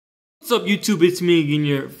What's up, YouTube? It's me again,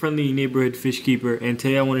 your friendly neighborhood fish keeper, and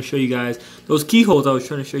today I want to show you guys those keyholes I was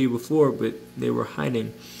trying to show you before, but they were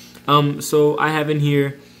hiding. So I have in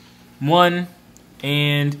here 1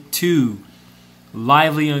 and 2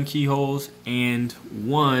 lively young keyholes and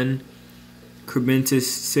 1 Cribentus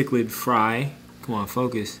cichlid fry. Come on,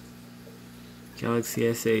 focus. Galaxy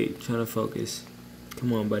S8, trying to focus.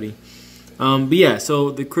 Come on, buddy. But yeah,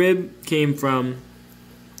 so the crib came from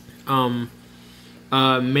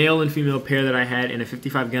male and female pair that I had in a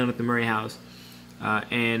 55-gallon at the Murray house,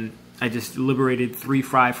 and I just liberated 3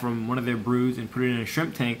 fry from one of their broods and put it in a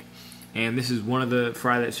shrimp tank, and this is one of the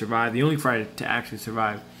fry that survived, the only fry to actually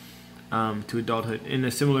survive to adulthood. In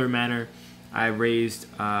a similar manner, I raised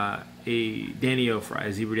a Danio fry,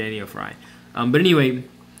 a zebra Danio fry. But anyway,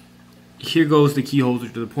 here goes the keyholes,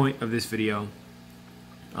 which are the point of this video.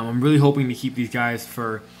 I'm really hoping to keep these guys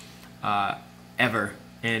for ever.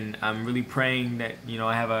 And I'm really praying that, you know,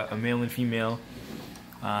 I have a male and female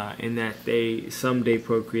and that they someday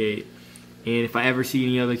procreate. And if I ever see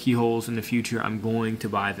any other keyholes in the future, I'm going to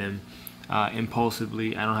buy them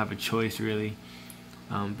impulsively. I don't have a choice, really.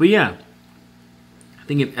 But yeah, I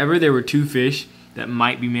think if ever there were 2 fish that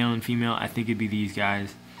might be male and female, I think it'd be these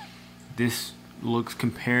guys. This looks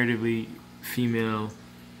comparatively female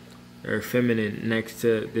or feminine next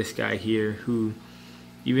to this guy here, who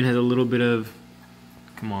even has a little bit of,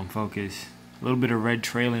 come on, focus, a little bit of red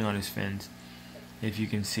trailing on his fins, if you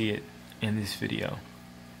can see it in this video.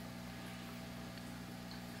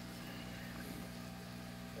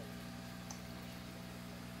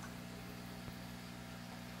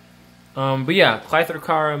 But yeah,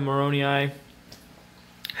 Clythrocara moronii,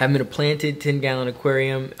 having a planted 10-gallon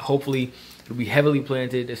aquarium. Hopefully it'll be heavily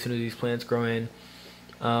planted as soon as these plants grow in.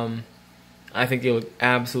 I think they look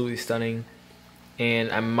absolutely stunning,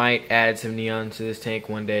 and I might add some neons to this tank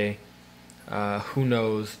one day. Who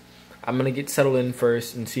knows? I'm gonna get settled in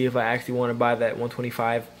first and see if I actually want to buy that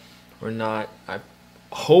 125 or not. I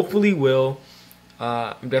hopefully will.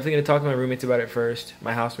 I'm definitely gonna talk to my roommates about it first,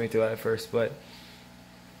 my housemates about it first. But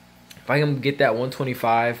if I can get that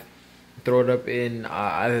 125, throw it up in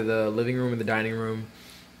either the living room or the dining room,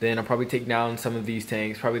 then I'll probably take down some of these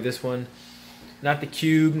tanks. Probably this one, not the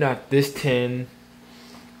cube, not this 10,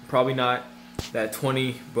 probably not that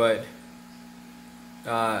 20, but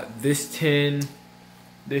this 10,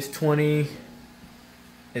 this 20,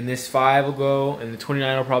 and this 5 will go, and the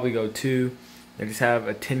 29 will probably go too. I just have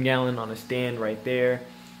a 10-gallon on a stand right there,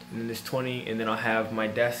 and then this 20, and then I'll have my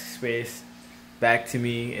desk space back to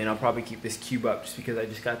me, and I'll probably keep this cube up just because I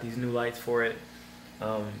just got these new lights for it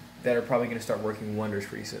that are probably going to start working wonders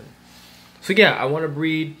pretty soon. So yeah, I want to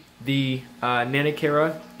breed the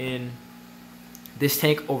Nanicara in this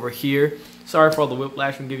tank over here. Sorry for all the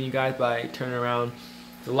whiplash I'm giving you guys by turning around.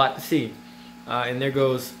 There's a lot to see. And there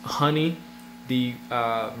goes Honey, the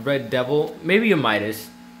Red Devil, maybe a Midas,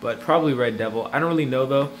 but probably Red Devil. I don't really know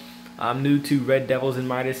though. I'm new to Red Devils and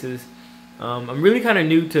Midases. I'm really kind of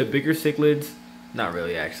new to bigger cichlids. Not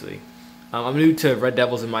really, actually. I'm new to Red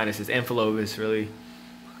Devils and Midases, Amphilobus, really.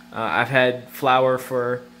 I've had Flower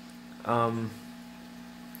for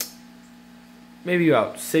maybe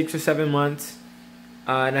about 6 or 7 months.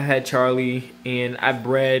 And I've had Charlie, and I've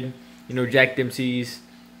bred, you know, Jack Dempsey's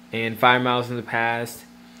and Fire Miles in the past,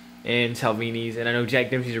 and Salvini's, and I know Jack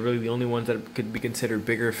Dempsey's are really the only ones that could be considered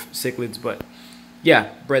bigger cichlids, but yeah,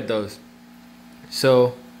 bred those.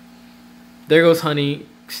 So there goes Honey,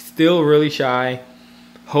 still really shy.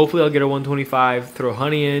 Hopefully I'll get a 125, throw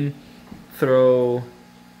Honey in, throw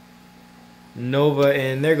Nova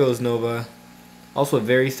in. There goes Nova, also a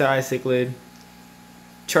very shy cichlid.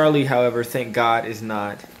 Charlie, however, thank God, is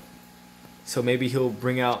not. So maybe he'll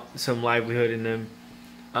bring out some livelihood in them.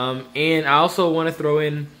 And I also want to throw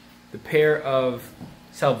in the pair of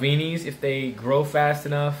Salvini's if they grow fast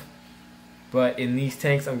enough. But in these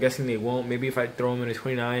tanks, I'm guessing they won't. Maybe if I throw them in a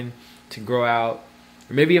 29 to grow out.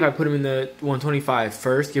 Or maybe if I put them in the 125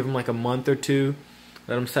 first, give them like a month or 2.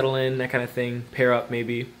 Let them settle in, that kind of thing. Pair up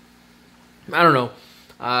maybe. I don't know.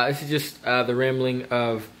 This is just the rambling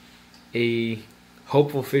of a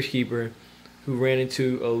hopeful fish keeper who ran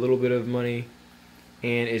into a little bit of money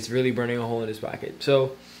and is really burning a hole in his pocket.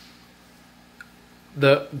 So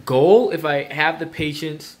the goal, if I have the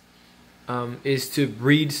patience, is to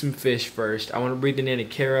breed some fish first. I want to breed the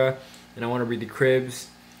Nanicara, and I want to breed the Cribs,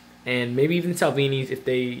 and maybe even Salvini's if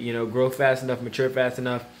they, you know, grow fast enough, mature fast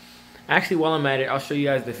enough. Actually, while I'm at it, I'll show you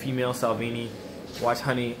guys the female Salvini. Watch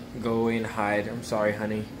Honey go away and hide. I'm sorry,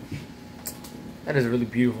 Honey. That is a really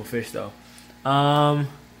beautiful fish, though. There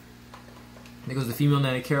goes the female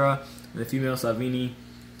Nanicara and the female Salvini.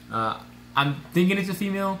 I'm thinking it's a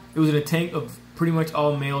female. It was in a tank of pretty much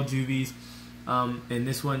all male juvies. And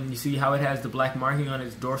this one, you see how it has the black marking on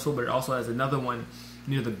its dorsal, but it also has another one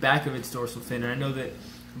near the back of its dorsal fin. And I know that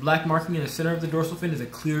black marking in the center of the dorsal fin is a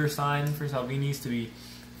clear sign for Salvinis to be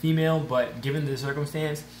female, but given the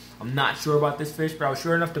circumstance, I'm not sure about this fish, but I was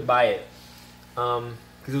sure enough to buy it.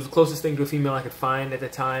 Because it was the closest thing to a female I could find at the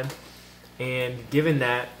time. And given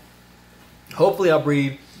that, hopefully I'll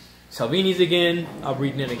breed Salvinis again. I'll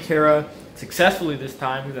breed Nanicara successfully this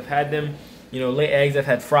time, because I've had them, lay eggs. I've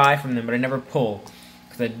had fry from them, but I never pull,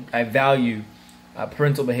 because I value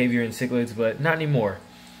parental behavior in cichlids, but not anymore.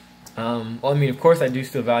 Well, I mean, of course I do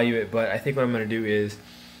still value it, but I think what I'm going to do is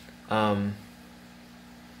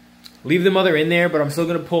leave the mother in there, but I'm still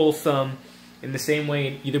going to pull some in the same way,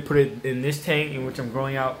 and either put it in this tank in which I'm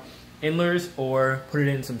growing out endlers, or put it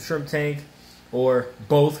in some shrimp tank, or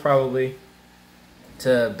both probably,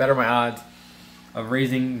 to better my odds of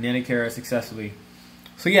raising Nanicara successfully.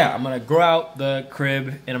 So yeah, I'm going to grow out the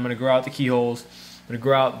crib, and I'm going to grow out the keyholes. I'm going to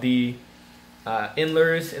grow out the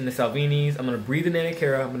endlers and the Salvinis. I'm going to breed the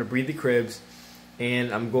Nanicara, I'm going to breed the cribs,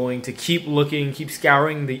 and I'm going to keep looking, keep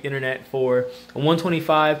scouring the internet for a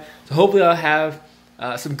 125. So hopefully I'll have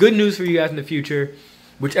some good news for you guys in the future.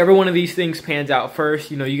 Whichever one of these things pans out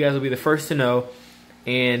first, you guys will be the first to know.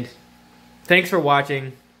 And thanks for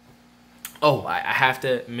watching. Oh, I have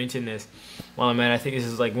to mention this while I'm at it. I think this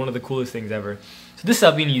is like one of the coolest things ever. So this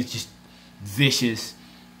Salvini is just vicious.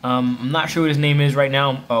 I'm not sure what his name is right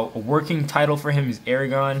now. A working title for him is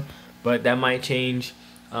Aragon, but that might change.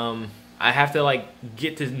 I have to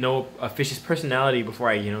get to know a fish's personality before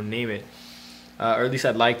I name it, or at least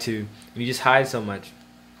I'd like to. And he just hides so much.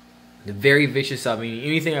 The very vicious Salvini.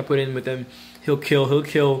 Anything I put in with him, he'll kill. He'll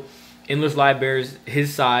kill endless live bears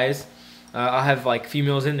his size. I'll have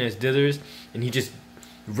females in there as dithers, and he just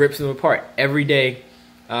rips them apart every day.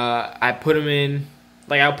 I put them in,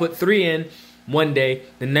 I'll put 3 in one day.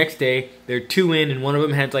 The next day there are 2 in, and one of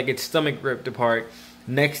them has its stomach ripped apart.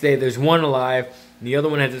 Next day there's 1 alive, and the other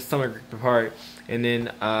one has its stomach ripped apart. And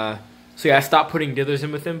then so yeah, I stopped putting dithers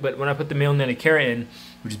in with him. But when I put the male Nanicara in,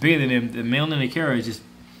 which is bigger than him, the male Nanicara is just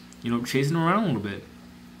chasing him around a little bit.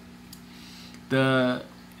 The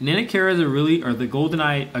Nanicaras are really, or the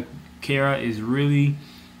GoldenEye Cara is really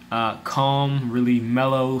calm, really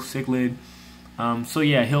mellow cichlid. So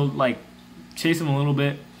yeah, he'll chase him a little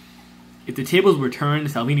bit. If the tables were turned, the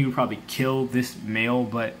Salvini would probably kill this male,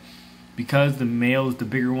 but because the male is the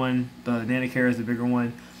bigger one, the Nanicara is the bigger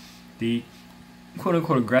one, the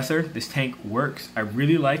quote-unquote aggressor, this tank works. I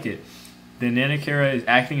really like it. The Nanicara is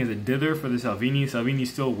acting as a dither for the Salvini.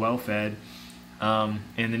 Salvini's still well fed. And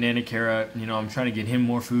the Nanicara, I'm trying to get him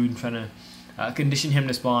more food. I'm trying to condition him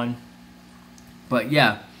to spawn. But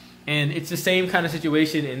yeah, and it's the same kind of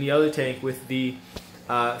situation in the other tank with the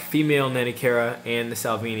female Nanicara and the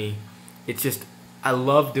Salvini. It's just, I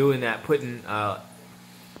love doing that, putting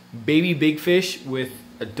baby big fish with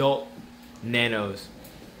adult nanos.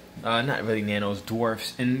 Not really nanos,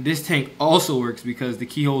 dwarfs. And this tank also works because the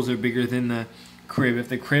keyholes are bigger than the crib. If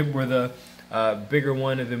the crib were the bigger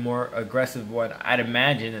one or the more aggressive one, I'd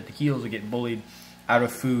imagine that the keyholes would get bullied out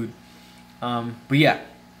of food. But yeah,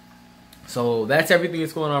 so that's everything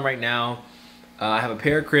that's going on right now. I have a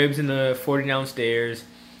pair of cribs in the 40 downstairs.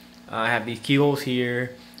 I have these keyholes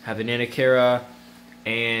here. I have the Nanicara,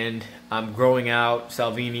 and I'm growing out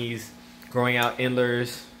Salvinis, growing out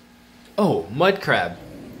endlers. Oh, mud crab.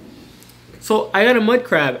 So I got a mud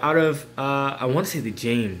crab out of, I want to say the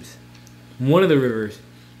James, one of the rivers,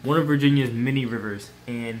 one of Virginia's many rivers.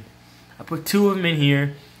 And I put 2 of them in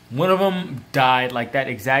here. One of them died that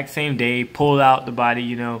exact same day, pulled out the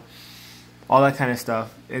body, all that kind of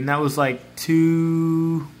stuff. And that was I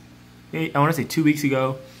want to say 2 weeks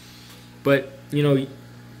ago. But,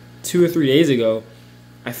 2 or 3 days ago,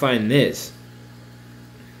 I find this,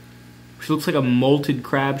 which looks like a molted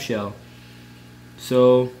crab shell.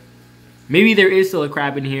 So maybe there is still a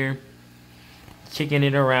crab in here, kicking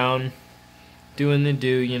it around, doing the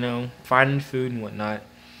do, finding food and whatnot.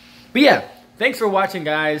 But yeah, thanks for watching,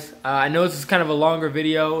 guys. I know this is kind of a longer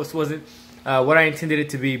video. This wasn't what I intended it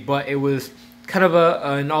to be, but it was kind of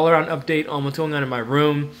an all-around update on what's going on in my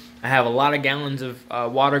room. I have a lot of gallons of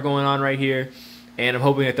water going on right here, and I'm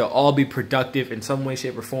hoping that they'll all be productive in some way,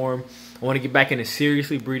 shape, or form. I want to get back into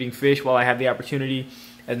seriously breeding fish while I have the opportunity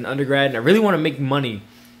as an undergrad, and I really want to make money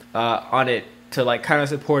on it to kind of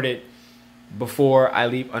support it before I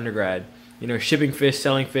leave undergrad. Shipping fish,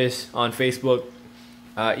 selling fish on Facebook,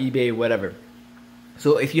 eBay, whatever.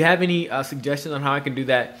 So if you have any suggestions on how I can do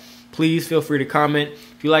that, please feel free to comment.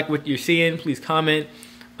 If you like what you're seeing, please comment,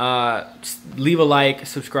 leave a like,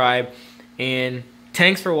 subscribe, and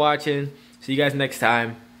thanks for watching. See you guys next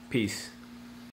time. Peace.